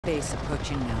Base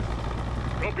approaching now.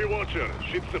 Copy, Watcher.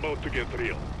 Shit's about to get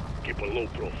real. Keep a low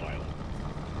profile.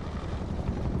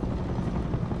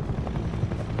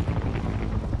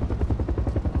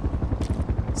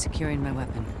 Securing my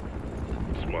weapon.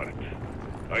 Smart.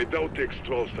 I doubt the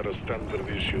X-12s are a standard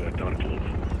issue at Arklov.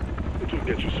 It will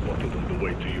get you spotted on the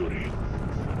way to Yuri.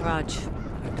 Raj,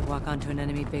 hard to walk onto an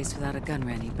enemy base without a gun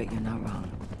ready, but you're not wrong.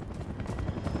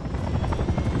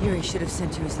 Yuri should have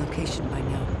sent you his location by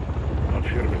now.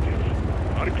 Affirmative.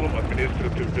 Arklov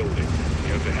Administrative Building,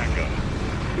 near the hangar.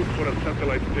 Look for a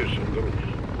satellite dish on the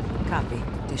roof. Copy.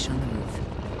 Dish on the roof.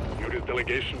 Yuri's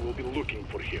delegation will be looking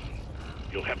for him.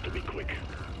 You'll have to be quick.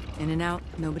 In and out,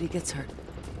 nobody gets hurt.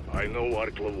 I know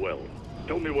Arklov well.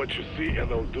 Tell me what you see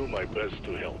and I'll do my best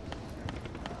to help.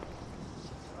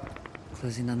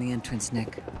 Closing on the entrance,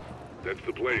 Nick. That's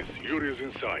the place. Yuri is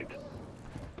inside.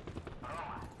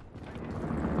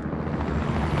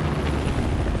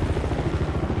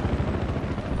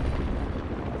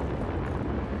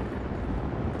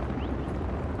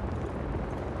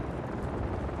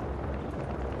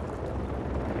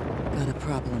 Got a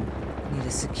problem. Need a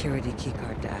security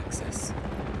keycard to access.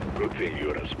 Good thing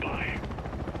you're a spy.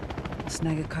 I'll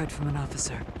snag a card from an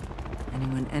officer.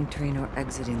 Anyone entering or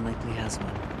exiting likely has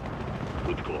one.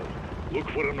 Good call. Look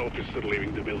for an officer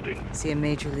leaving the building. See a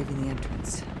major leaving the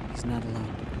entrance. He's not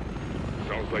alone.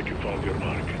 Sounds like you found your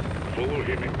mark. Follow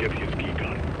him and get his key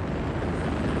card.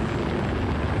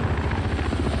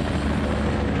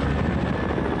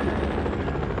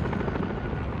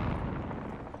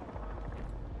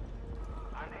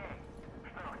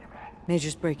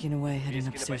 Major's breaking away, heading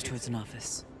upstairs towards an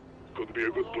office. Could be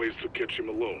a good place to catch him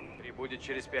alone. Прибудет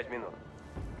через 5 минут.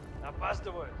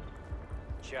 Опаздывают.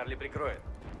 Чарли прикроет.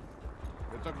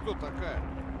 Это кто такая?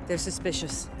 They're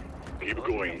suspicious. Keep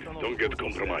going. Don't get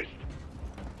compromised.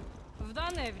 В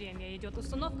данное время идет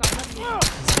установка обновления.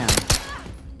 He's down.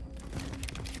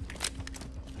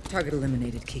 Target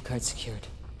eliminated, keycard secured.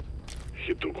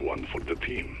 He took one for the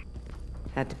team.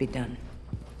 Had to be done.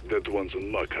 That one's on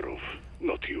Makarov,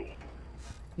 not you.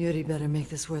 Yuri better make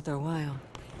this worth our while.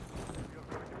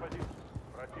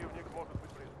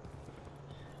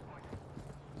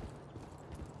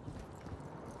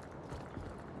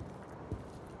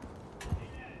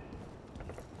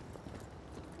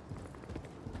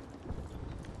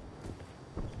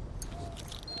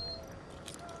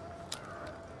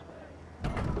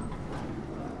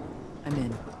 I'm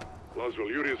in. Laswell,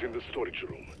 Yuri is in the storage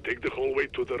room. Take the hallway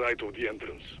to the right of the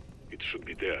entrance. It should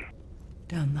be there.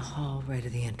 Down the hall, right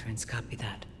of the entrance. Copy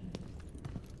that.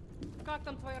 Как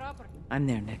там твой рапорт? I'm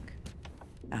there, Nick.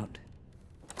 Out.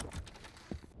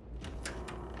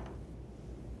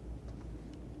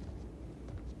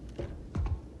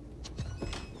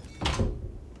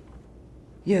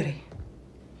 Yuri.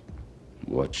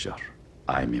 Watcher,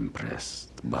 I'm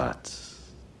impressed, but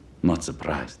not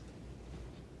surprised.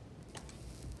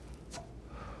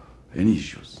 Any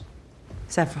issues?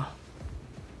 Several.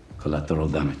 Collateral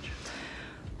damage?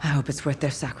 I hope it's worth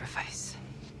their sacrifice.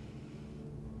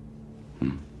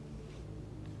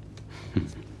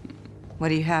 What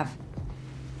do you have?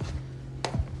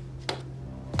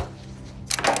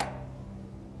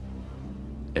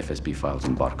 FSB files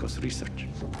and Barkov's research.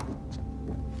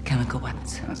 Chemical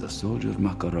weapons. As a soldier,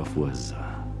 Makarov was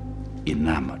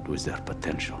enamored with their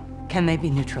potential. Can they be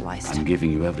neutralized? I'm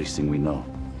giving you everything we know.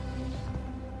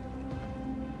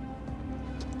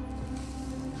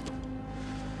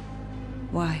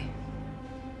 Why?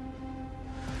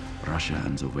 Russia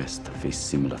and the West face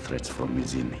similar threats from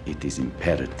within. It is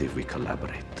imperative we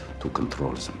collaborate to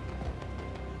control them.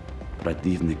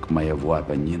 Противник моего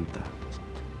оппонента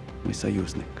 — мой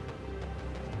союзник.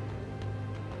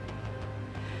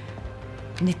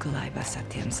 Nikolai бы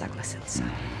совсем согласился.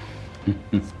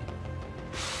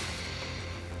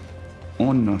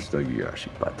 Он настоящий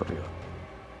патриот.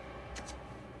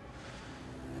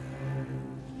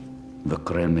 The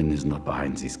Kremlin is not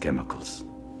behind these chemicals.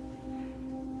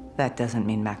 That doesn't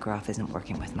mean Makarov isn't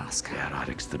working with Moscow. There are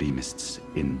extremists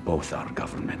in both our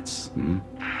governments.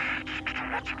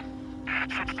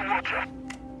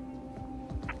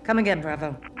 Come again,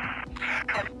 Bravo.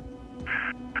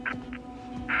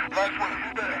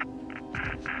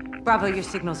 Bravo, your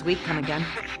signal's weak. Come again.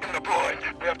 In the blind,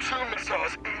 we have 2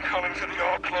 missiles incoming to the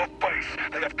Arklov base.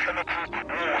 They have chemical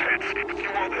warheads. If you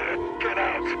are there, get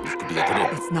out.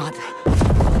 It's not.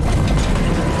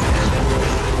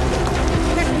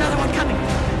 There's another one coming.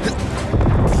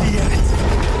 We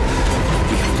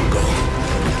have to go.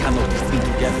 We cannot be seen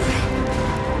together.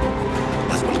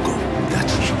 As well go.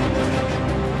 That's it.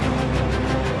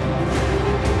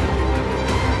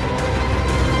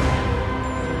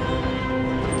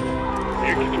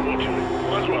 X2 watching it.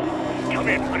 Laswell, come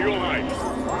in. Are you alive?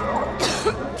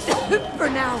 For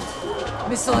now.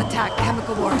 Missile attack,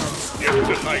 chemical warheads. Get to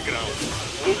the high ground.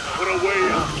 Look for a way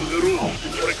up to the roof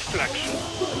for extraction.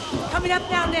 Coming up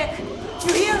now, Nick.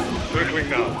 You hear? Circling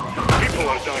now. People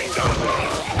are dying down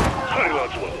there. Hi,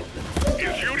 Laswell.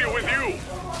 Is Yuri with you?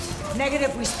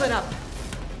 Negative, we split up.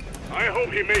 I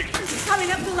hope he makes it. He's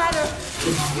coming up the ladder.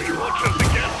 Will you watch as the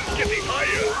gas is getting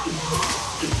higher?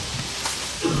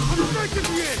 I'm right at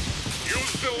the end!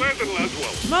 Use the ladder,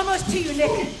 Laswell. I'm almost to you,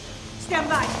 Nick. Stand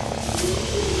by.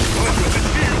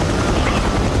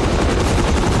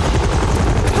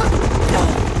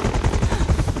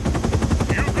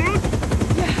 You good?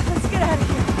 Yeah, let's get out of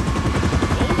here.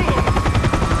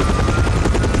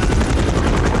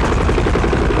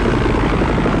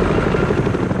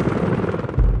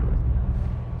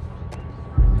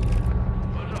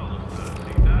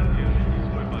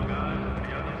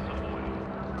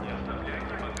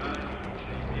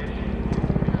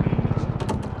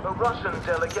 Russian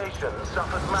delegation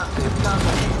suffered massive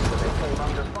casualties when they came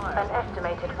under fire. An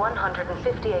estimated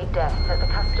 158 deaths at the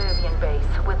custodian base,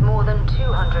 with more than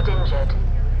 200 injured.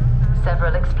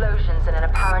 Several explosions and an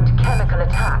apparent chemical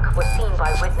attack were seen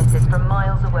by witnesses from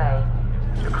miles away.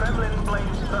 The Kremlin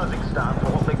blames Kazakhstan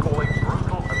for what they call a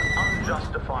brutal and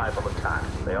unjustifiable attack.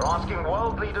 They are asking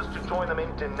world leaders to join them in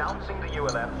denouncing the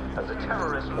ULF as a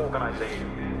terrorist organization.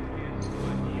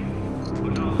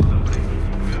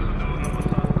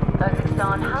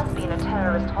 Kazakhstan has been a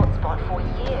terrorist hotspot for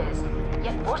years,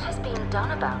 yet what has been done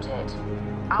about it?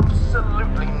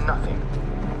 Absolutely nothing.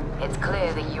 It's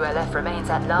clear the ULF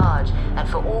remains at large, and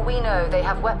for all we know, they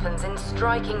have weapons in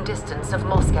striking distance of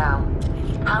Moscow.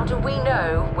 How do we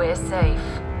know we're safe?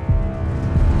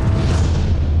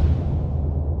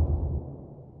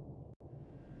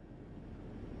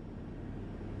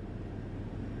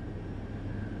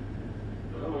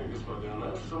 Дамы и господа,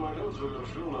 наш самолет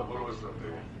завершил набор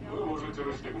высоты. Вы можете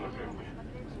расстегнуть ремни.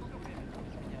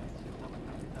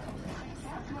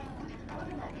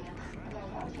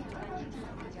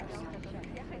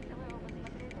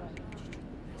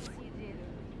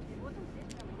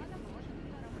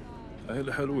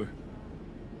 عيلة حلوة.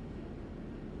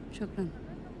 شكرا.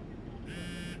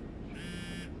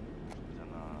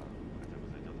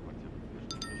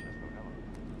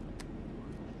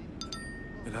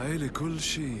 العيلة كل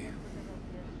شيء.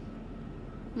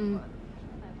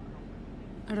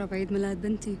 قرب عيد ميلاد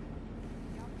بنتي.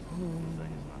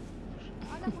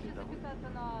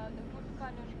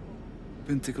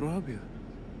 بنتك رابية.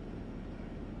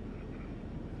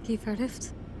 كيف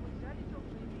عرفت؟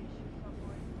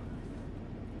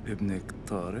 ابنك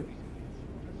طارق،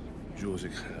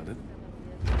 جوزك خالد.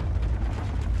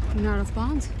 نعرف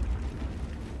بعض؟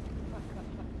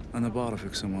 أنا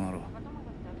بعرفك سمارة.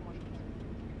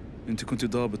 أنت كنت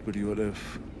ضابط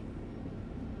بالULF.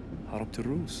 حاربت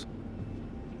الروس.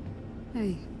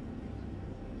 أي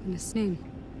من سنين.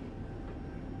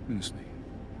 من سنين.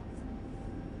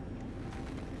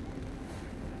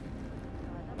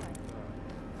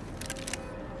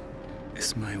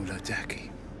 اسمعي ولا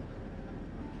تحكي.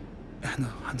 احنا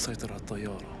حنسيطر على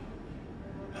الطيارة.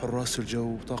 حراس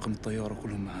الجو وطاقم الطيارة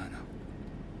كلهم معانا.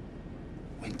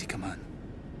 وانتي كمان.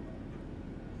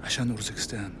 عشان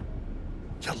أورزكستان.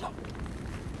 يلا.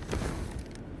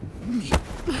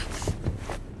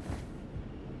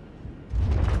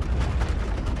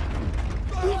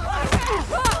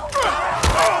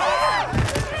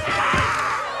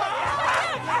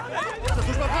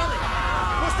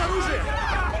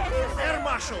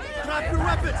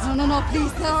 No,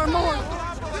 please, there are more.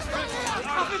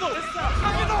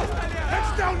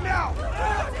 Heads down now!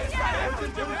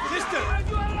 Mister!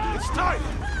 It's time!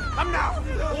 Come now!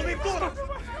 Only four!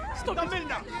 Stop the mill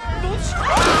now!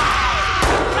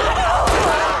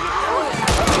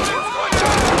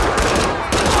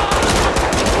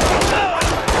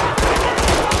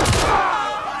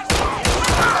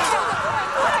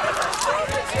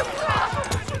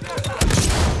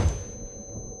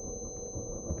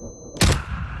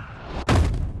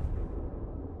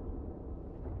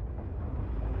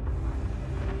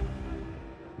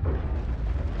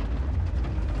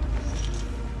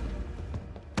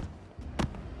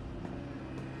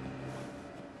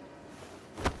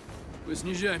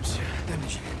 Снижаемся.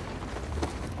 Damage.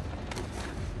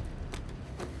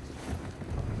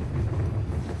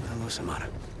 Hello, Samara.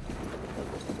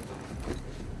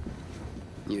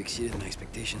 You exceeded my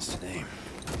expectations today.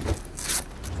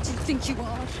 What do you think you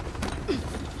are?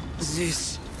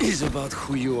 This is about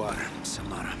who you are,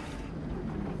 Samara.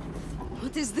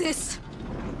 What is this?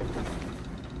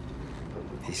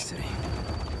 History.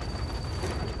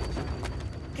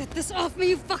 Get Get this off me,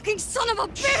 you fucking son of a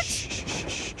bitch!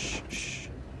 Shh.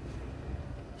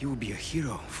 You will be a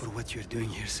hero for what you're doing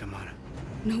here, Samara.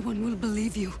 No one will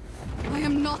believe you. I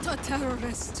am not a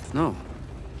terrorist. No.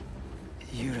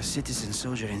 You're a citizen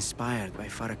soldier inspired by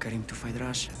Farah Karim to fight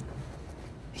Russia.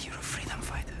 You're a freedom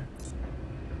fighter.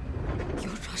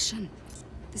 You're Russian.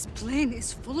 This plane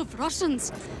is full of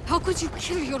Russians. How could you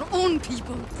kill your own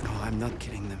people? No, I'm not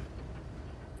killing them.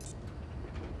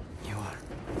 You are.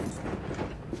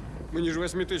 Мы ниже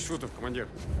 8000 футов, командир.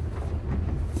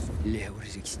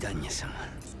 Леурзик здание,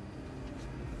 Самара.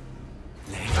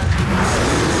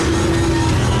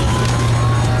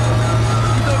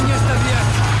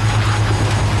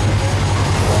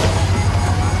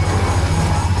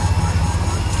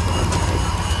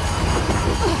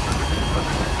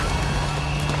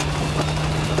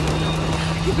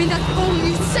 Give me that phone,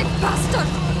 you sick bastard!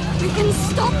 We can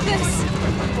stop this!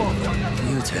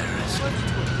 You terrorist.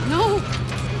 No!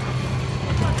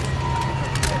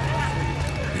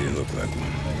 You look like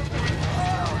one.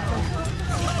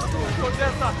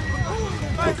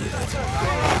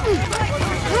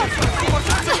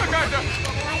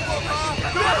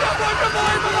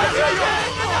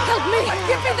 Help me!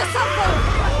 Give me the cell phone!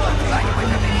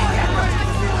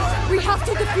 We have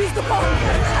to defuse the bomb!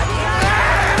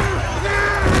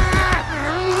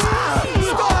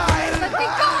 Let me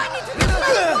go! I need to get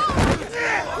another phone!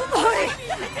 Hurry!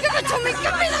 Give it to me!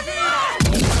 Give me the phone!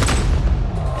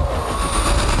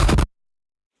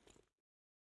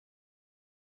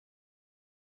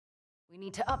 We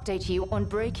need to update you on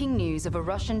breaking news of a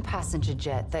Russian passenger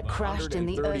jet that crashed in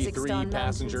the Urzikstan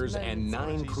passengers and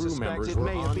 9 crew members were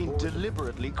may have been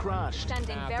deliberately crashed.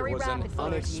 Standing very rapid. Authorities are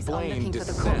unexplained looking for the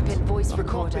descent. cockpit voice A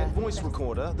recorder. cockpit voice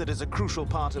recorder that is a crucial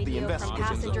part of the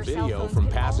investigation. Video from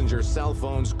passenger cell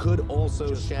phones could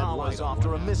also shed Hours light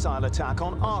after a missile attack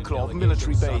on Arklov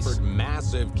military base. suffered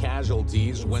massive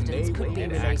casualties when they Incidents could be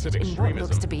were acts related of in what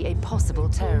looks to be a possible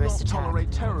terrorist attack.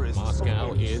 Tolerate terrorists.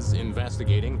 Moscow is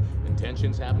investigating.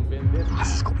 Intentions haven't been this. This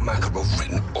has got Makarov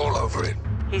written all over it.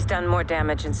 He's done more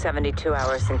damage in 72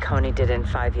 hours than Coney did in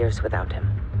 5 years without him.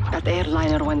 That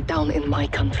airliner went down in my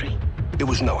country. It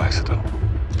was no accident.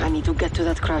 I need to get to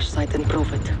that crash site and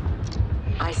prove it.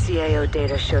 ICAO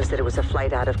data shows that it was a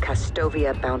flight out of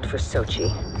Kastovia bound for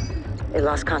Sochi. It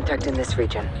lost contact in this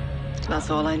region. That's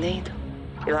all I need.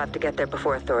 You'll have to get there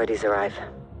before authorities arrive.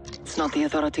 It's not the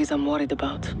authorities I'm worried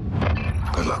about.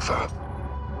 Good luck, Farah.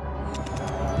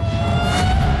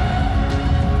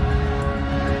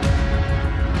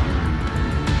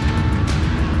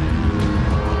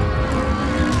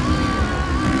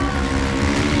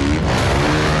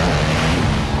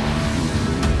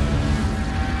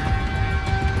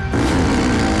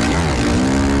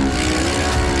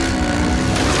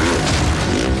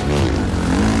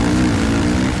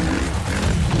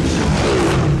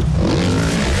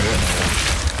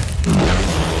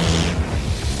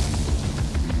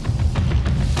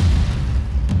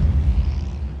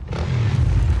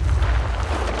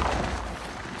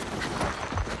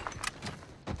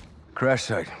 Crash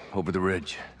site, over the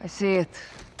ridge. I see it.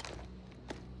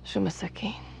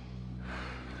 Shumaseki.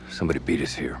 Somebody beat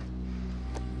us here.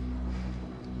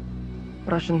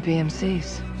 Russian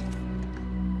PMCs.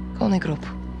 Coney Group.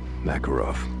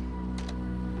 Makarov.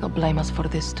 They'll blame us for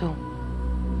this too.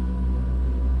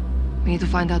 We need to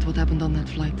find out what happened on that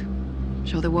flight.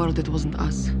 Show the world it wasn't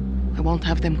us. I won't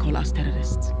have them call us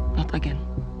terrorists. Not again.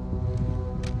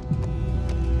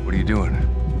 What are you doing?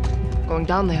 Going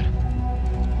down there.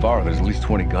 Farah, there's at least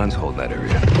 20 guns holding that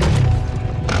area.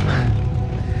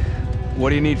 What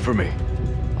do you need from me?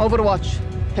 Overwatch.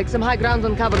 Take some high ground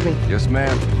and cover me. Yes,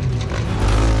 ma'am.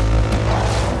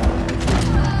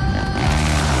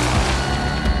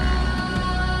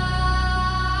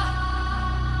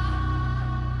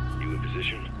 You in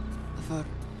position? Affirm.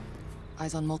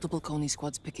 Eyes on multiple Coney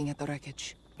squads picking at the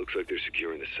wreckage. Looks like they're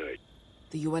securing the site.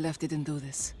 The ULF didn't do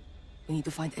this. We need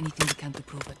to find anything we can to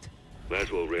prove it.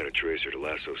 Laswell ran a tracer to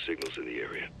lasso signals in the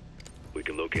area. We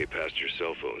can locate passenger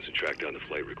cell phones and track down the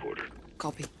flight recorder.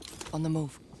 Copy. On the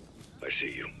move. I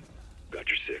see you. Got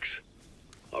your 6.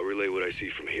 I'll relay what I see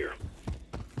from here.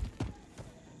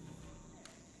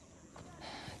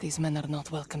 These men are not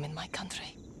welcome in my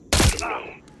country.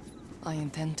 No. I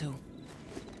intend to.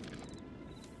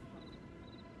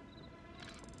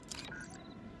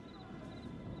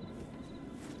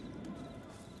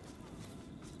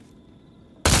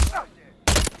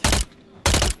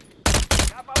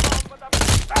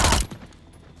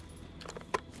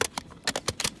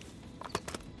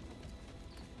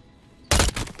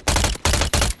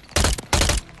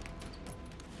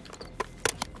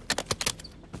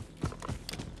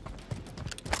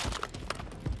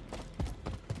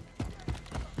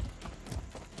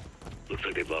 Looks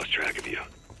like they've lost track of you.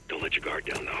 Don't let your guard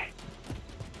down, though.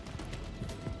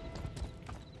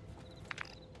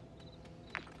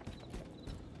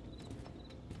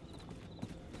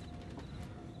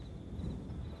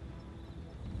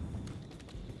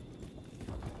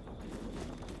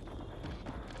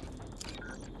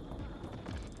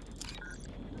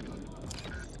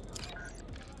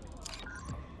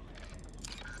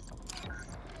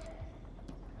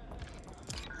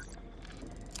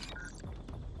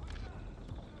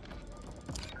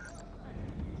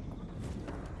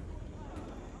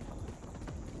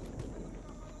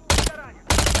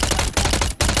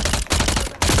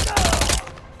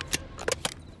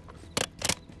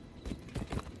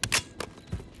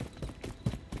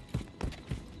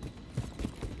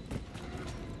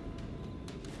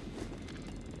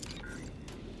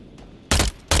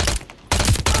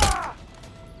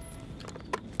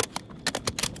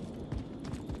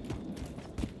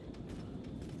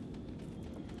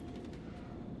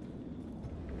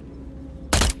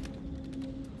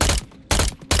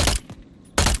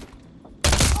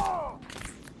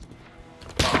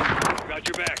 Got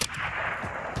your back.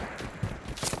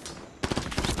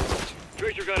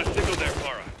 Tracer got a signal there,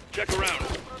 Farah. Check around.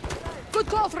 Good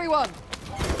call, 3-1.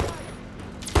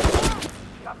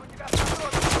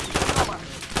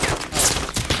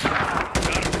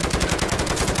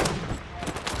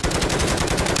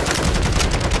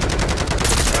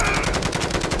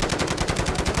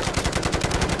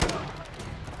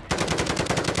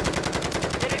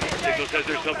 Signal says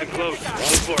there's something close.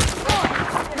 Look for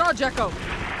it. No, Jacko.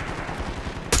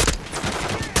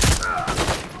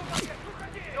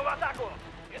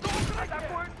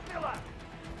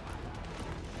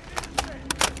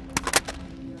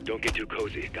 Don't get too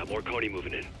cozy. Got more Coney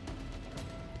moving in.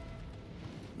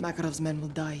 Makarov's men will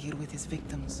die here with his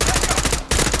victims.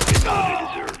 Get all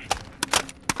they deserve.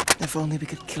 If only we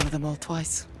could kill them all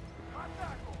twice.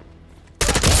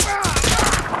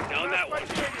 Down that one.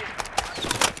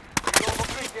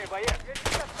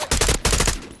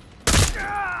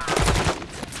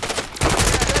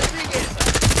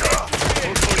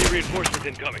 More Coney reinforcements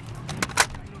incoming.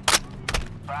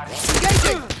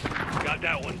 Engaging! Got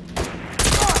that one.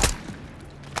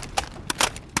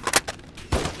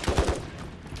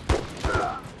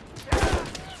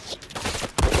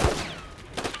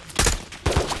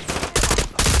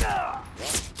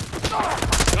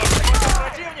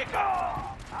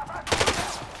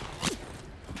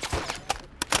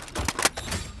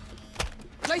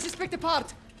 Place is picked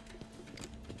apart.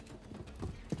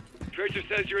 Tracer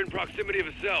says you're in proximity of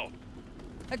a cell.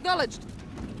 Acknowledged.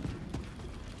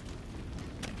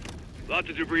 Lots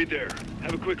of debris there.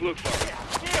 Have a quick look for it.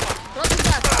 Roger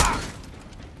that.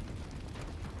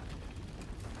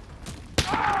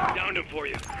 Downed him for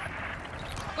you.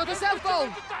 Got a cell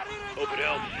phone. Hope it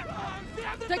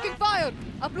helps. Taking fire.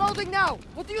 Uploading now.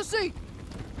 What do you see?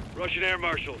 Russian air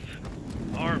marshals.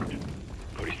 Armed.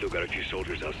 Cody's still got a few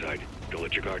soldiers outside. Don't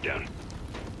let your guard down.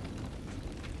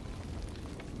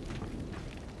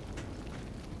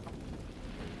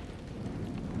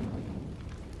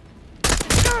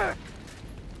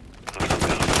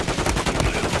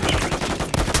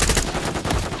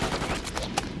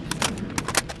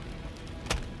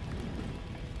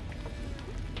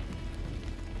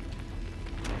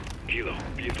 Kilo,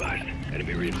 be advised.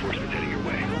 Enemy reinforcements heading your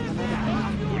way.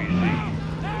 What do you see?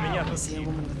 I see a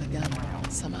woman with a gun.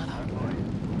 Samara.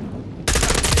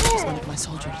 She's one of my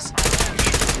soldiers.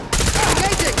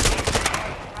 Engaging!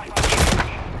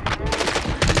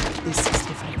 This is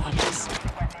different punches.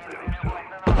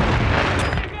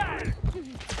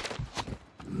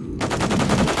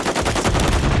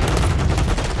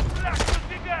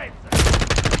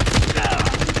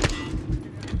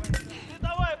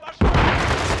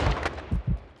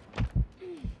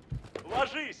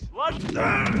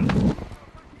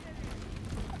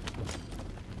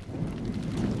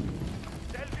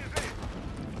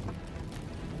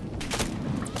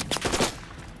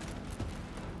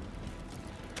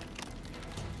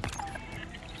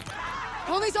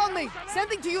 Police on me!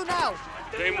 Sending to you now!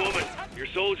 Same woman, your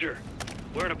soldier.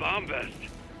 Wearing a bomb vest.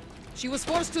 She was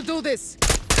forced to do this.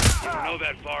 You don't know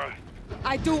that, Farah.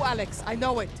 I do, Alex. I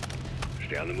know it.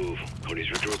 Stay on the move. Coney's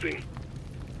regrouping.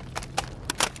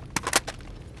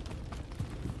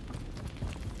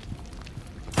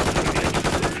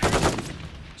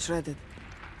 Shredded.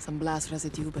 Some blast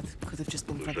residue, but could have just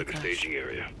been Looks from the like a crash. staging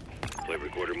area. Flight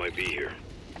recorder might be here.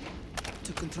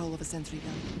 Took control of a sentry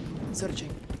gun.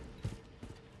 Searching.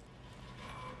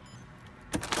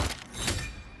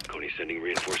 Coney's sending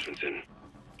reinforcements in.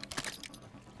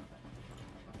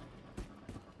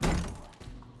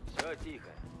 Все тихо.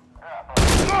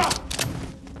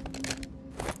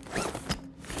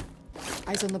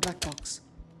 Eyes on the black box.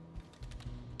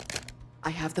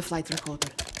 I have the flight recorder.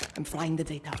 I'm flying the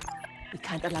data. We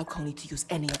can't allow Coney to use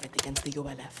any of it against the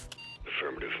ULF.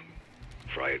 Affirmative.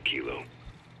 Fry at Kilo.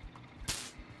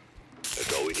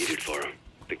 That's all we needed for him.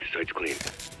 Think the site's clean.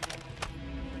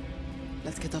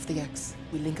 Let's get off the X.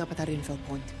 We link up at our infill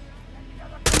point.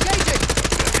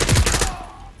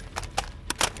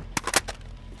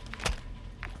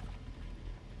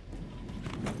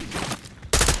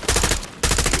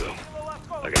 Kilo,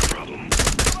 I got a problem.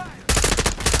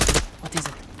 What is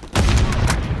it?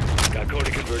 Got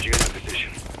Cody converging on my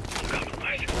position. I'm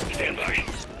compromised. Stand by.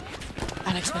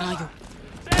 Alex, where are you?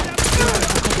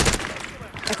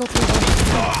 I got through one.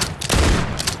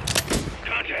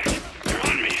 Contact. They're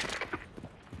on me.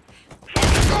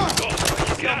 Go.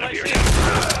 Get out of here.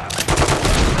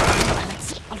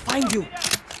 Alex, I'll find you.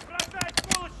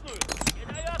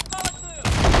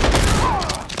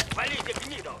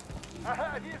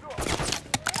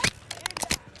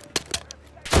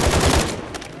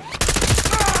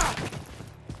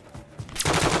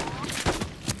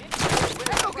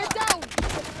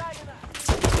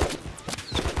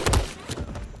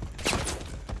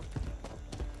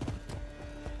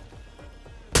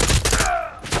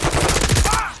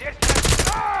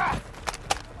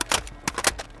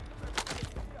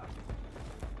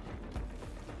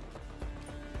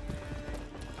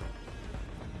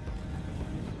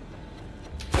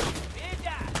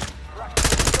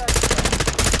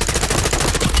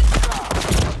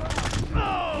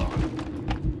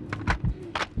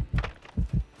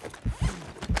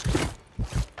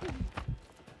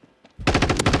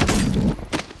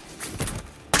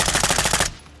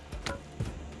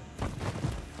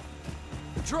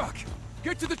 Truck!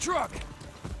 Get to the truck!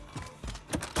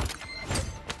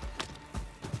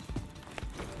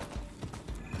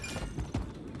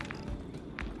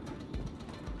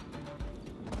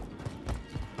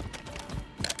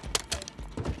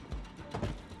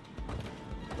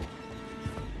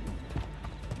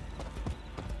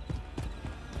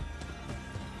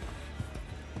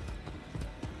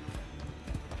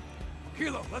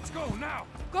 Kilo, let's go now!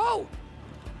 Go!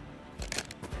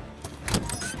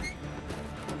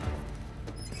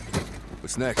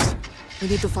 What's next? We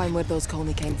need to find where those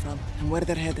Coney came from, and where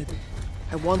they're headed.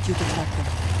 I want you to track them.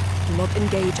 Do not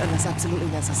engage unless absolutely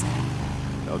necessary.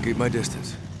 I'll keep my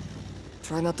distance.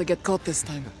 Try not to get caught this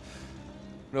time.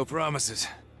 No promises.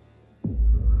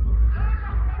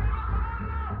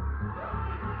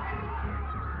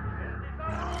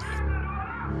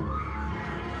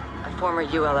 A former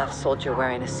ULF soldier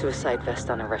wearing a suicide vest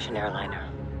on a Russian airliner.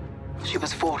 She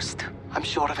was forced. I'm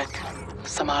sure of it.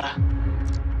 Samara.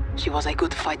 She was a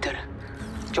good fighter.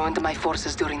 Joined my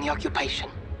forces during the occupation.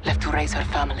 Left to raise her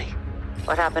family.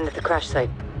 What happened at the crash site?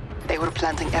 They were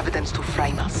planting evidence to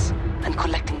frame us, and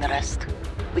collecting the rest.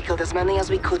 We killed as many as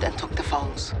we could and took the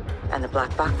phones. And the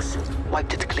black box?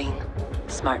 Wiped it clean.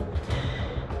 Smart.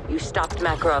 You stopped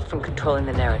Makarov from controlling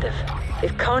the narrative.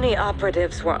 If Coney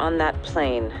operatives were on that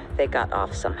plane, they got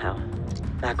off somehow.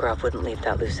 Makarov wouldn't leave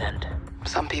that loose end.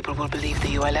 Some people will believe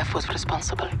the ULF was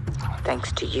responsible.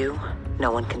 Thanks to you,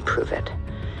 no one can prove it.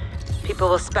 People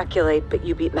will speculate, but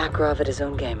you beat Makarov at his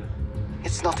own game.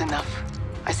 It's not enough.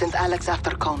 I sent Alex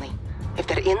after Coney. If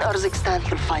they're in Urzikstan,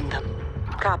 he'll find them.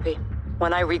 Copy.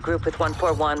 When I regroup with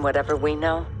 141, whatever we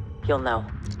know, you'll know.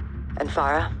 And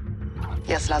Farah?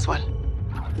 Yes, Laswell.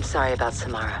 I'm sorry about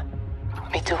Samara.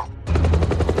 Me too.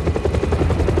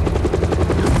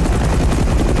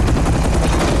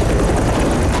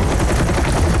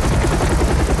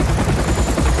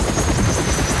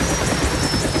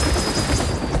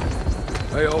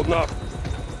 Hey, holding up.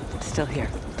 Still here.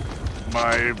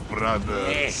 My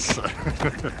brothers.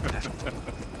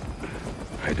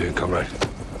 How you doing, comrade?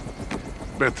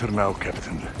 Better now,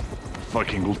 Captain.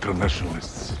 Fucking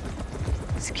ultranationalists.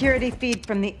 Security feed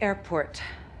from the airport.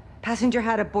 Passenger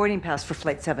had a boarding pass for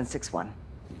Flight 761.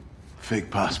 Fake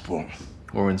passport.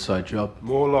 Or inside job.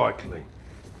 More likely.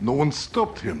 No one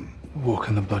stopped him. Walk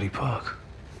in the bloody park.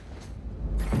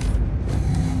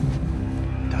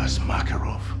 That's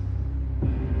Makarov.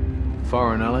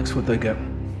 Farah and Alex, what'd they get?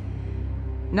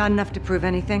 Not enough to prove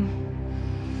anything?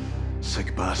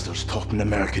 Sick bastards topping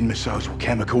American missiles with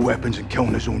chemical weapons and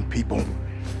killing his own people.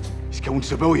 He's killing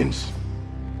civilians.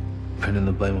 Pinning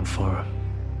the blame on Farah.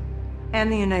 And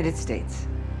the United States.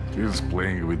 He's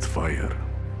playing with fire.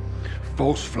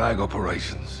 False flag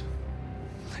operations.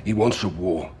 He wants a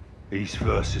war. East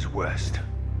versus West.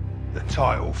 The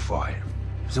title fight.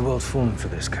 Is the world falling for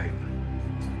this, Kate?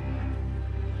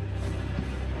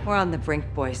 We're on the brink,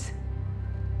 boys.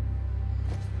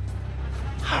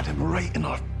 Had him right in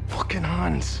our fucking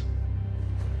hands.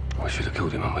 We should have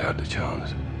killed him when we had the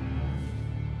chance.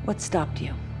 What stopped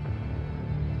you?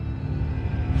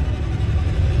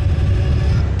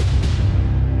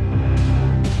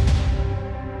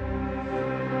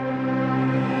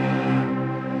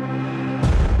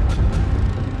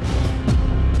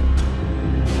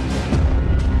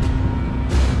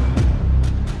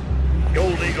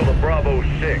 Bravo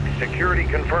 6. Security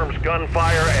confirms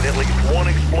gunfire and at least one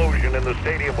explosion in the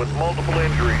stadium with multiple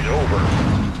injuries. Over.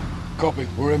 Copy.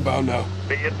 We're inbound now.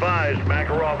 Be advised,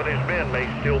 Makarov and his men may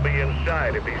still be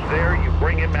inside. If he's there, you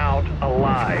bring him out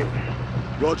alive.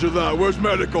 Roger that. Where's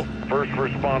medical? First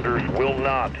responders will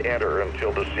not enter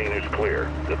until the scene is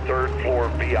clear. The third floor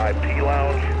VIP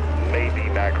lounge may be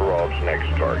Makarov's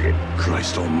next target.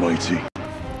 Christ almighty.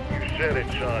 You said it,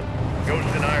 son. Ghost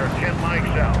and I are 10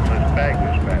 mics out. Let's bag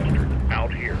this bastard.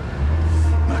 Out here.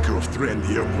 Makarov threatened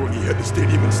the airport. He hit the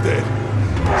stadium instead.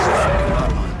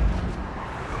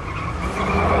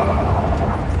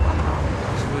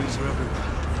 Swings are everywhere.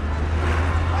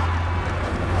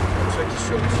 Check the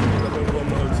shots. I don't want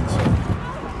my inside.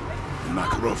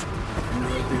 Makarov. No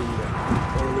idea with that.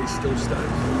 Or are we still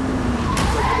standing?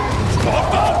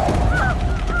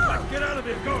 Get out of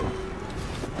here, go!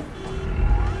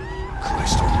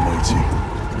 Christ almighty.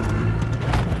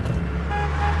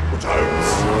 Watch out!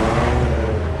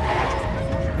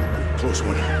 Close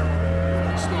one.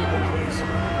 Stay home, please.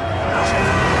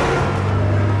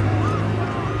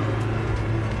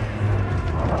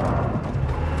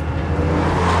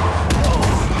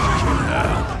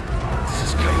 This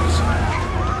is chaos.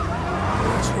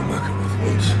 That's what Makarov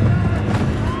wants.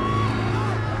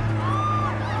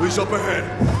 Police up ahead.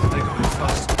 They go in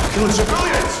fast. Killing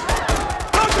civilians!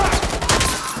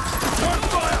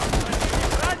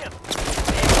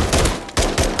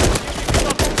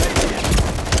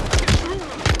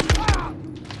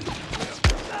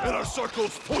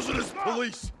 Circles posing as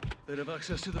police. They'd have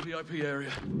access to the VIP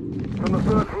area. On the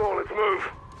third floor, let's move.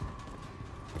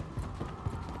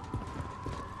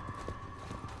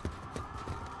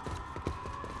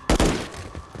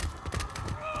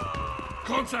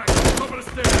 Contact! Top of the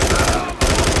stairs!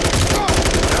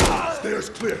 Stairs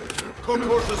clear.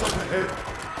 Concourse is up ahead.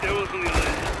 Stay away from the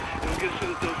line. We'll get to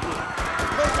the third floor.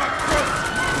 Contact front!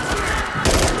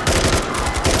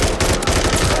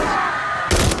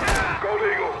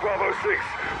 Bravo 6,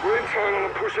 we're internal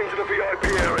and pushing to the VIP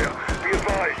area. Be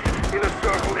advised, inner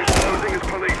circle is closing as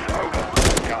police. Over.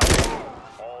 Copy.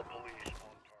 All police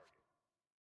on target.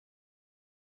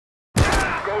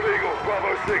 Gold Eagle,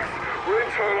 Bravo 6, we're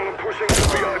internal and pushing to the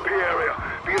VIP area.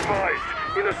 Be advised,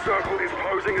 inner circle is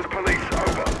posing as police.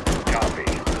 Over. Copy.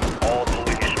 All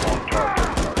police on target.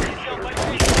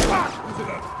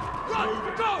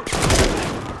 Go!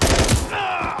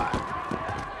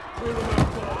 Clear them out,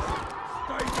 boss.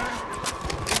 Stay down.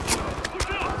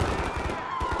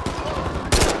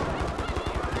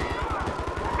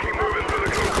 Keep moving through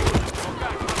the concourse.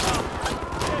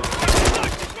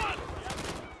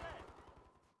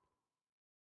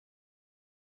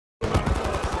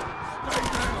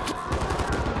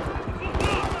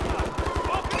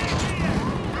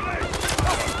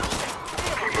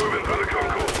 Keep moving through the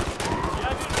concourse.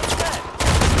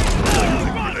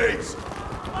 Grenades!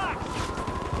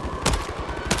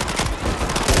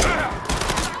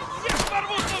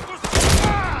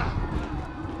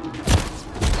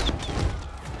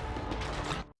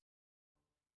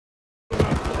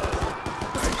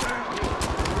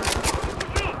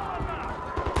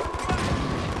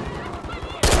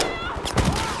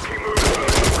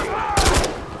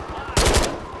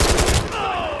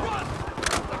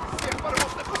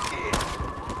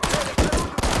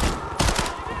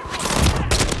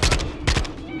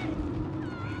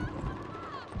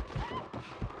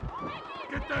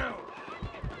 Get down!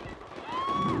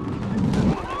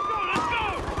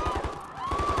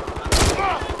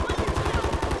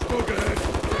 Smoke ahead.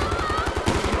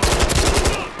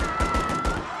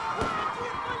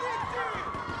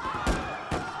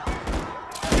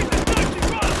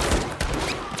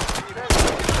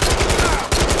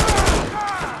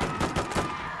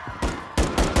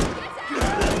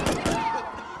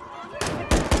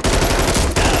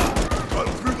 Cut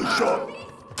through the shop.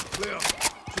 Clear.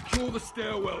 Secure the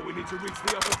stairwell. We need to reach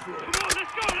the upper floor. Come on,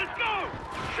 let's go, let's go!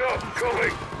 Shot,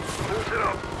 calling. Force it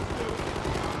up.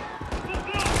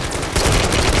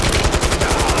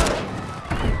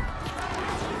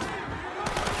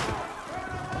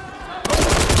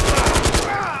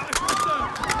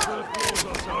 Third floor's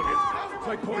our target.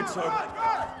 Take point, sir.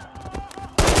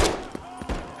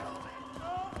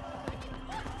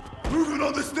 Moving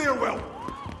on the stairwell.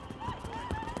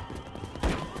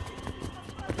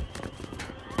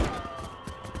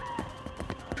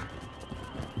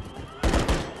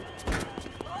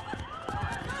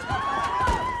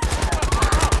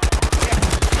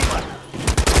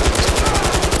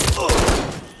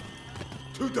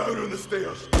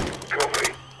 Upstairs.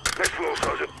 Copy. Next floor,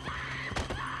 Sergeant.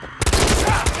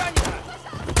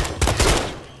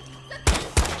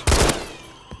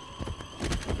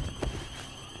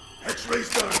 X-rays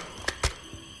done.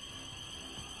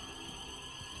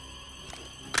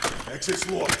 Exit's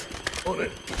locked. On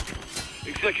it.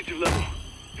 Executive level.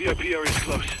 VIP area's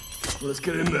close. Well, let's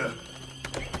get in there.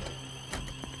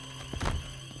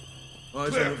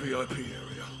 Eyes on the VIP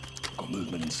area. Got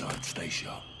movement inside. Stay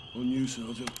sharp. On you,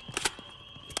 Sergeant.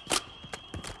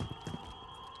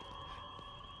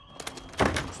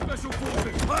 Special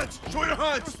forces! Hands! Show your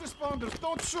hands! First responders,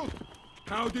 don't shoot!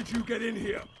 How did you get in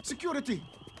here? Security!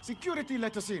 Security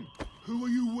let us in. Who are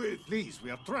you with? Please,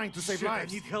 we are trying to save Shit,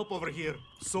 lives. I need help over here.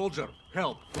 Soldier,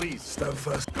 help, please. Stand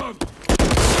fast. Gun!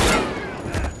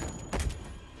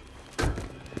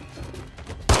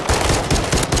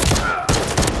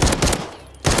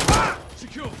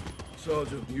 Secure!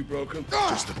 Sergeant, you broken?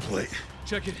 Just the plate.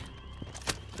 Check it.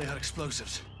 They had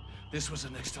explosives. This was the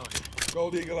next target.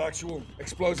 Gold Eagle actual.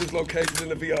 Explosives located in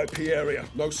the VIP area.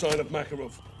 No sign of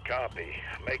Makarov. Copy.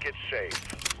 Make it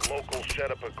safe. Locals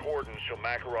set up a cordon so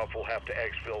Makarov will have to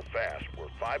exfil fast. We're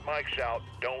 5 mics out.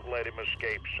 Don't let him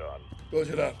escape, son.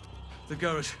 Roger that. The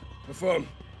garage. Affirm.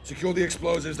 Secure the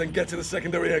explosives, then get to the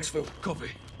secondary exfil.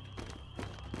 Copy.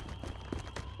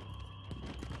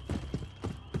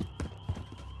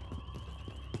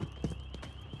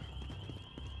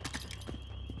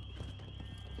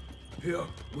 Here,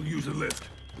 we'll use a lift.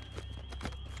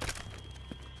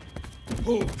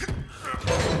 Pull.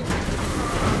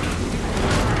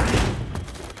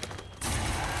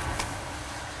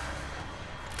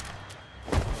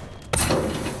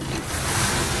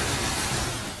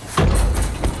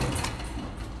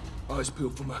 Eyes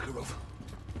peeled for Makarov.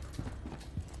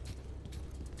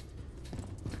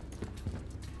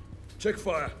 Check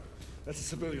fire. That's a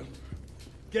civilian.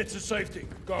 Get to safety.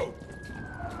 Go.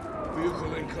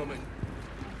 Vehicle incoming.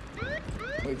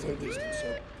 Maintain distance,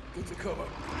 sir. Get to cover.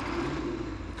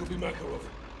 Could be Makarov.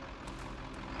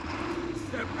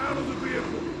 Step out of the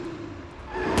vehicle.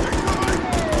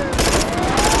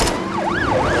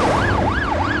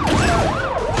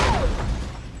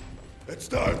 It's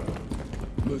done.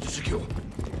 Move to secure.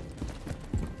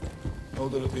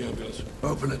 Hold it at the ambulance.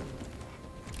 Open it.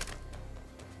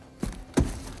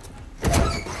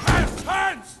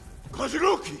 Hands!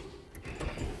 Kazuruki!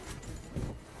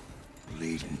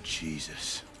 Bleeding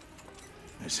Jesus.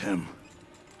 It's him.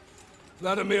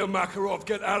 Vladimir Makarov,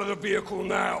 get out of the vehicle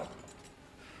now!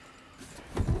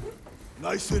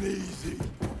 Nice and easy.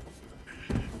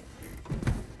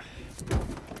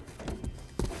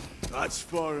 That's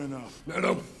far enough. Now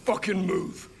don't fucking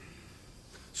move.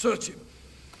 Search him.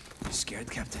 You scared,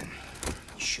 Captain?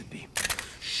 You should be.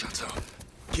 Shut up.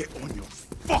 Get on your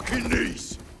fucking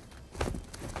knees!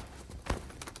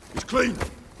 He's clean.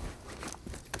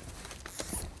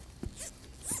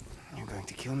 You're going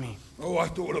to kill me? Oh, I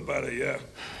thought about it, yeah.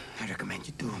 I recommend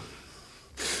you do.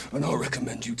 And I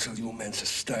recommend you tell your men to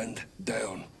stand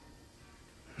down.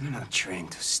 You're not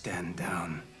trained to stand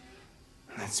down.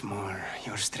 That's more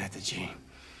your strategy.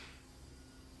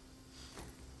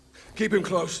 Keep him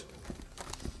close.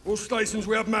 All stations,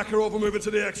 we have Makarov moving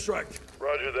to the extract.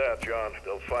 Roger that, John.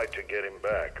 They'll fight to get him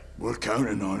back. We're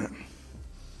counting on it.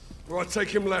 All right, take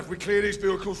him left. We clear these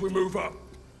vehicles, we move up.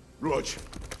 Rog,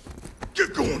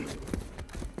 get going.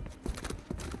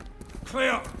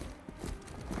 Clear.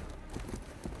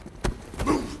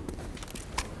 Move.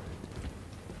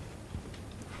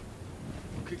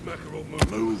 Keep Makarov moving.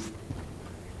 Move.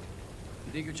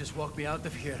 You think you'll just walk me out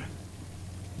of here?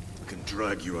 I can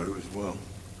drag you out as well.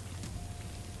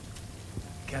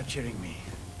 Capturing me,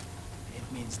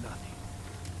 it means nothing.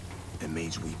 It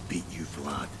means we beat you,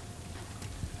 Vlad.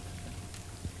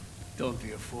 Don't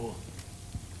be a fool.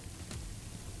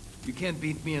 You can't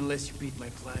beat me unless you beat my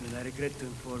plan, and I regret to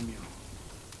inform you.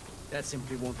 That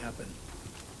simply won't happen.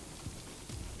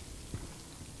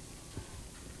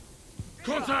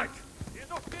 Contact!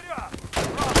 Иду вперед!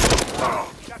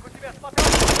 Как у тебя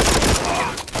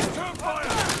Turn fire!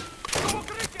 В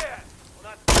укрытие! У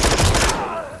нас...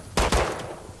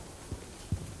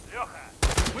 Леха!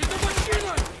 Мы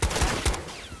замочили!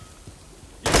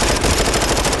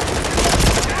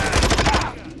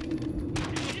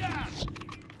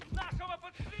 Нашего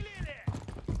подстрелили!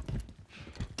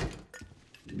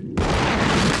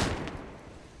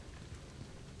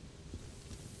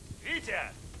 Витя!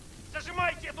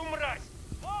 Зажимайте эту мразь!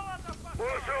 Молотов пошел!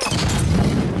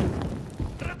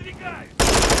 Продвигай!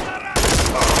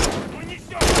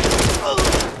 Унесем!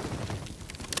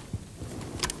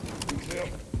 Clear.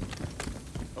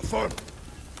 Affirm.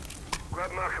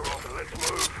 Grab Makarov and let's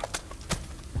move.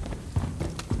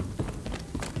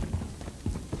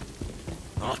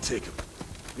 I'll take him.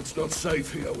 It's not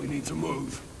safe here. We need to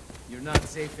move. You're not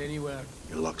safe anywhere.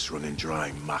 Your luck's running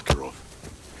dry, Makarov.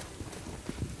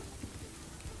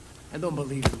 I don't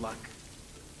believe in luck.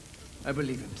 I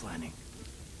believe in planning.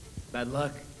 Bad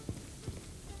luck?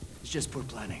 It's just poor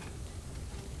planning.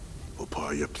 What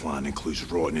part of your plan includes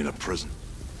rotting in a prison?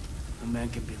 A man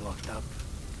can be locked up.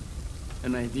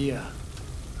 An idea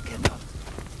cannot.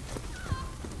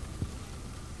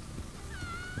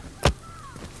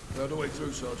 Right the way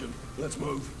through, Sergeant. Let's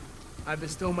move. I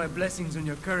bestow my blessings on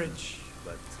your courage,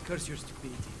 but curse your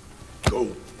stupidity.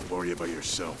 Go. Worry about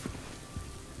yourself.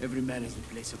 Every man is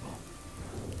replaceable.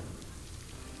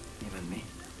 Even me.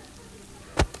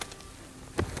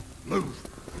 Move.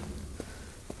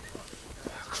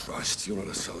 Christ, you're not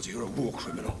a soldier. You're a war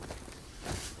criminal.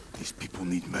 These people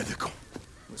need medical.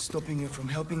 What's stopping you from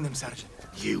helping them, Sergeant?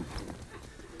 You.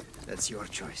 That's your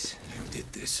choice. You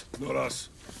did this, not us.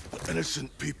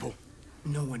 Innocent people.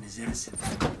 No one is innocent.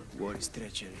 War is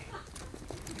treachery.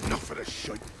 Enough of this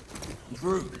shit.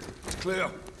 Through. It's clear.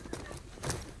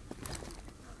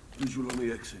 Visual on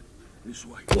the exit. This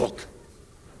way. Look.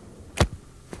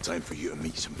 Time for you to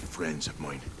meet some friends of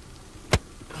mine.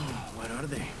 Oh, what are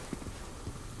they?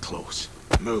 Close.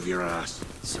 Move your ass.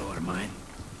 So are mine.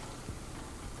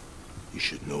 You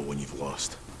should know when you've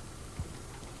lost.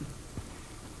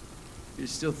 You're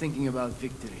still thinking about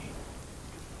victory.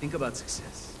 Think about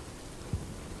success.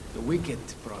 The wicked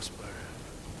prosper.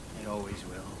 It always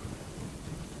will.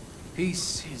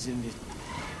 Peace is in it.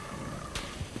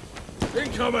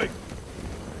 Incoming!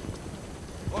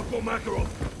 I've got Makarov.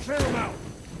 Clear him out.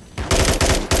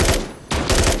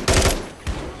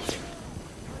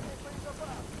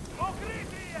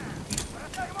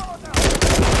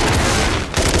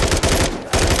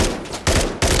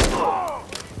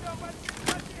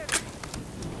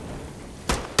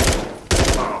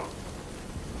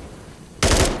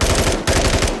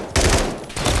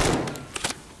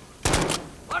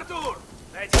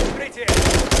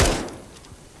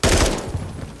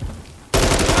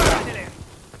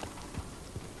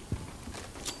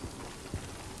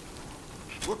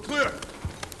 We're clear.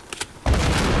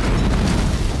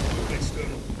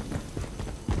 External.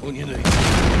 On your knees.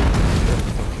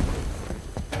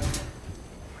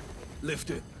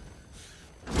 Lift it.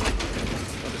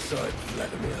 Other side,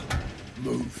 Vladimir.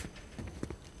 Move.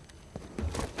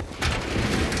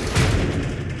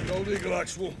 Gold Eagle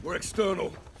Actual. We're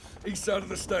external. East side of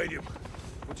the stadium.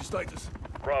 What's your status?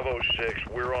 Bravo 6,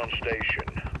 we're on station.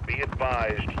 Be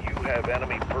advised, you have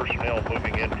enemy personnel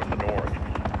moving in from the north.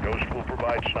 Ghost will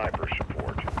provide sniper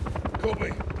support.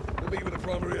 Copy. We'll meet with the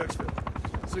primary exfil.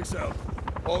 6 out.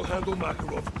 I'll handle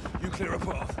Makarov. You clear a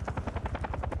path.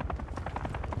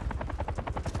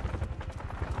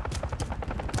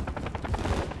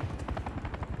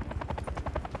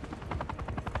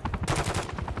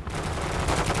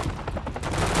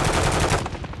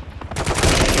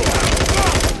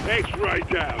 X right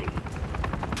down.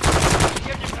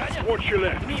 Watch your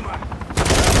left.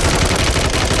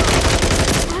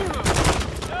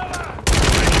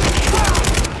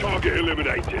 Target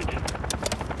eliminated.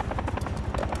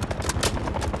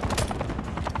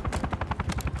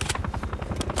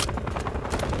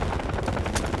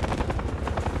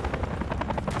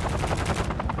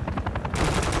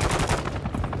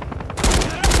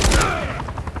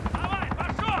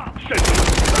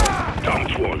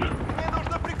 Dumped one.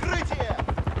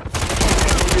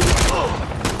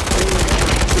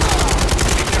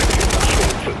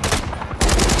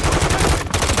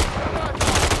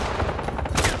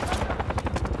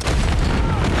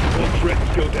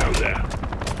 Still down there.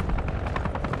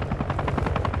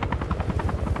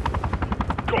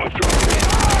 God,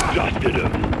 dusted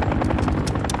them.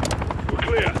 We're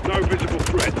clear. No visible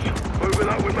threats. Moving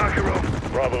up with Makarov.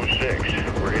 Bravo 6,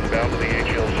 we're inbound to the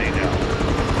HLC now.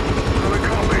 Another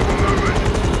copy. We're moving.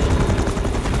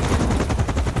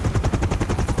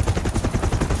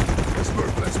 Let's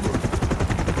move. Let's move.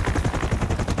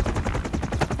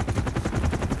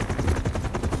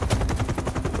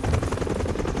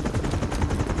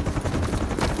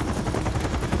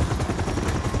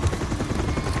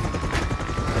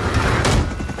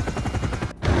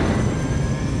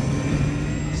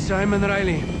 Simon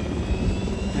Riley.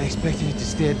 I expected you to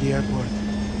stay at the airport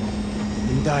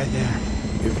and die there.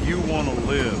 If you want to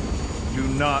live, do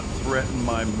not threaten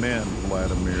my men,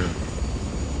 Vladimir.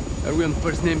 Are we on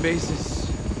first-name basis?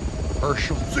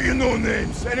 Herschel. So you know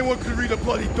names. Anyone could read a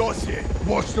bloody dossier.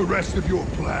 What's the rest of your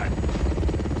plan?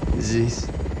 This.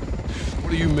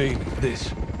 What do you mean,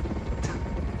 this?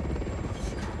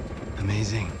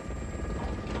 Amazing.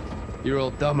 You're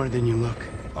all dumber than you look.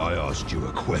 I asked you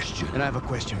a question. And I have a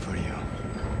question for you.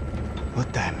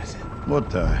 What time is it? What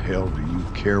the hell do you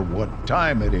care what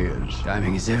time it is?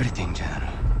 Timing is everything,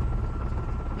 General.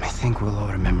 I think we'll all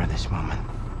remember this moment.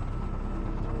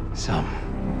 Some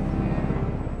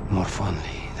more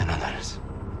fondly than others.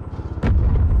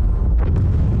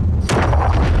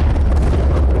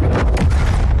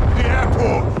 The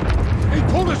airport! He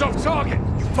pulled us off target!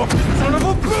 You fucking son of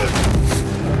a bitch!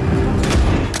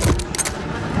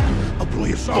 I'll blow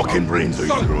your fucking brains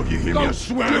out, you throat, you hear me? I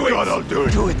swear to God I'll do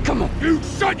it! Do it, come on! You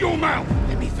shut your mouth!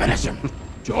 Let me finish him!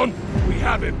 John, we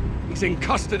have him. He's in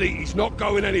custody. He's not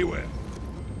going anywhere.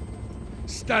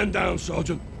 Stand down,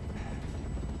 Sergeant.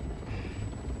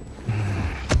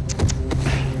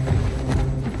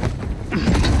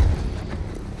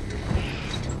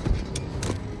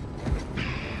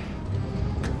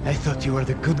 I thought you were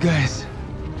the good guys.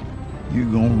 You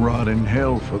gonna rot in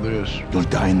hell for this. You'll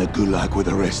die in the gulag with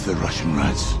the rest of the Russian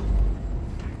rats.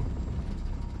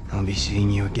 I'll be seeing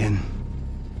you again,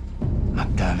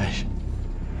 McTavish.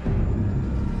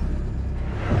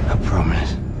 I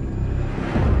promise.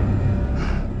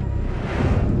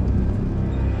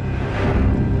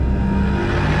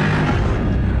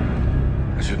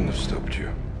 I shouldn't have stopped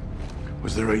you.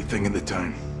 Was the right thing at the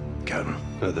time, Captain?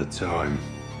 At the time.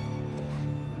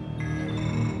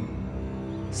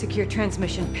 Secure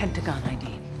transmission, Pentagon ID.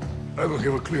 I will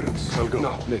give a clearance. I'll go.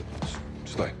 No, Nick,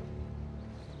 stay.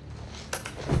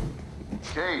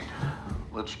 Kate,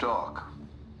 let's talk.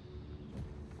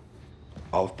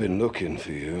 I've been looking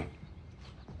for you.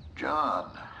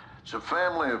 John, it's a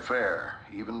family affair.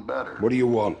 Even better. What do you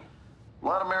want?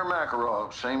 Vladimir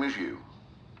Makarov, same as you.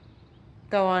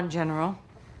 Go on, General.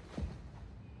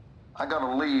 I got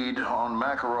a lead on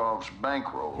Makarov's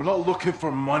bankroll. We're not looking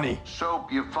for money. So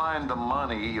you find the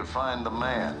money, you find the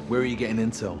man. Where are you getting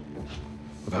intel?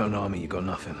 Without an army, you got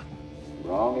nothing.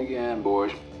 Wrong again,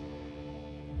 boys.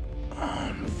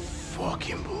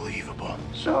 Unfucking believable.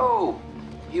 So,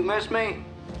 you missed me?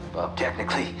 Well,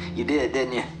 technically, you did,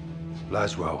 didn't you?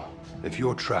 Laswell, if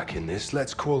you're tracking this,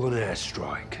 let's call an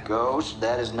airstrike. Ghost,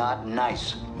 that is not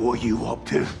nice. What are you up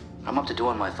to? I'm up to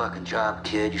doing my fucking job,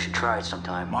 kid. You should try it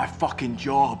sometime. My fucking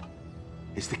job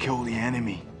is to kill the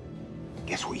enemy.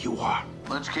 Guess what you are?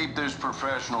 Let's keep this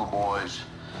professional, boys.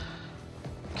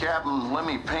 Captain, let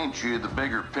me paint you the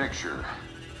bigger picture.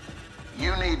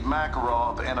 You need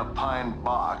Makarov in a pine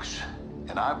box,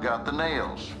 and I've got the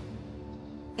nails.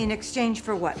 In exchange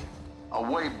for what? A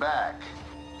way back.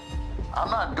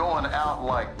 I'm not going out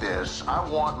like this. I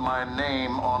want my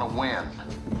name on a win.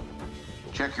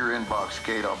 Check your inbox,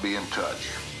 Kate. I'll be in touch.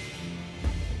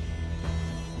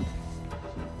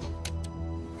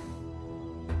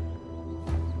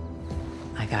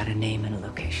 I got a name and a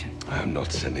location. I am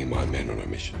not sending my men on a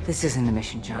mission. This isn't a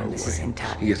mission, John. No This way. is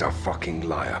intel. He is a fucking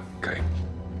liar, okay?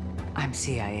 I'm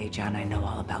CIA, John. I know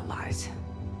all about lies.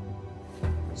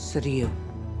 So do you.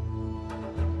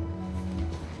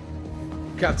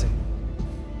 Captain,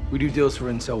 we do deals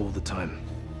for intel all the time.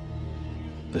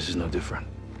 This is no different.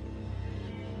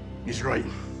 He's right.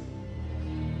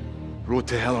 Road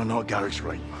to hell or not, Garrick's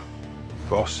right.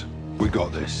 Boss, we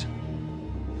got this.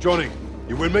 Johnny,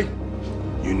 you with me?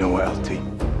 You know it, LT.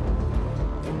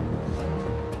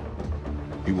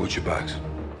 You watch your backs.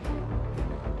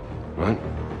 Right?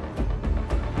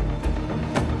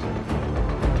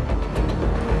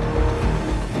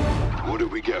 What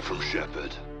did we get from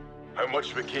Shepard? How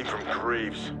much we came from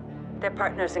Graves? They're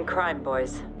partners in crime,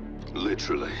 boys.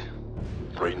 Literally.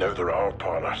 Right now they're our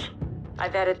partners. I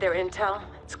vetted their intel.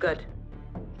 It's good.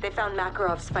 They found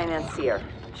Makarov's financier.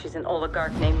 She's an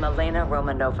oligarch named Milena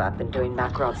Romanova. Been doing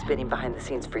Makarov's bidding behind the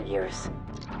scenes for years.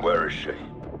 Where is she?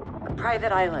 A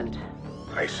private island.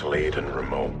 Isolated and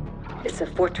remote. It's a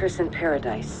fortress in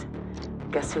paradise.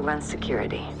 Guess who runs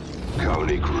security?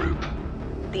 County Group.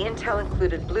 The intel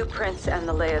included blueprints and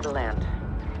the lay of the land.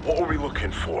 What are we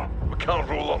looking for? We can't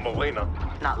roll up Milena.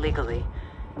 Not legally,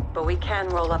 but we can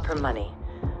roll up her money.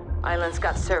 Island's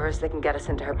got servers that can get us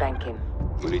into her banking.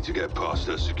 We need to get past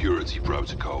their security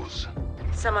protocols.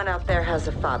 Someone out there has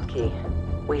a fob key.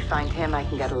 We find him, I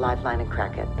can get a live line and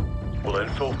crack it. We'll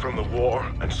infill from the water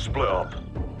and split up.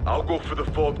 I'll go for the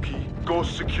fob key.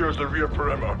 Ghost secures the rear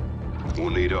perimeter. We'll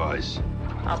need eyes.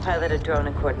 I'll pilot a drone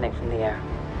and coordinate from the air.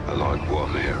 I like what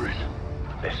I'm hearing.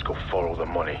 Let's go follow the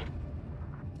money.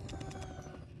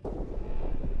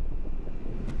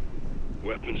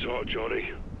 Weapons out,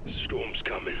 Johnny. Storm's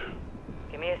coming.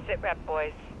 Give me a sit rep,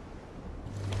 boys.